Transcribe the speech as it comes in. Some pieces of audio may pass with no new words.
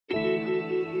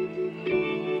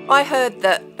I heard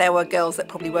that there were girls that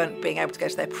probably weren't being able to go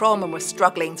to their prom and were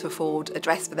struggling to afford a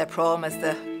dress for their prom as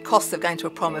the costs of going to a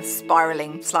prom are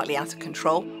spiralling slightly out of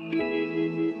control.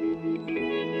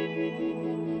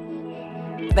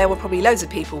 There were probably loads of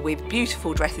people with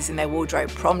beautiful dresses in their wardrobe,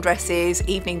 prom dresses,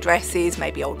 evening dresses,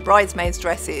 maybe old bridesmaids'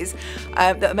 dresses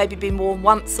that have maybe been worn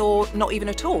once or not even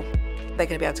at all. They're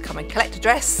going to be able to come and collect a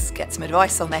dress, get some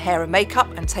advice on their hair and makeup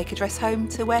and take a dress home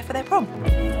to wear for their prom.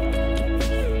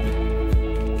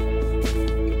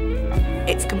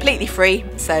 It's completely free,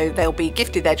 so they'll be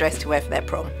gifted their dress to wear for their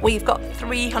prom. We've got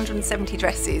 370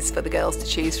 dresses for the girls to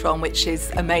choose from, which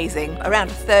is amazing. Around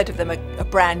a third of them are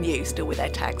brand new, still with their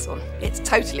tags on. It's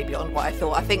totally beyond what I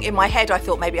thought. I think in my head I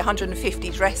thought maybe 150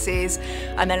 dresses,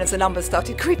 and then as the numbers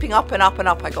started creeping up and up and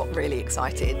up, I got really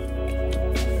excited.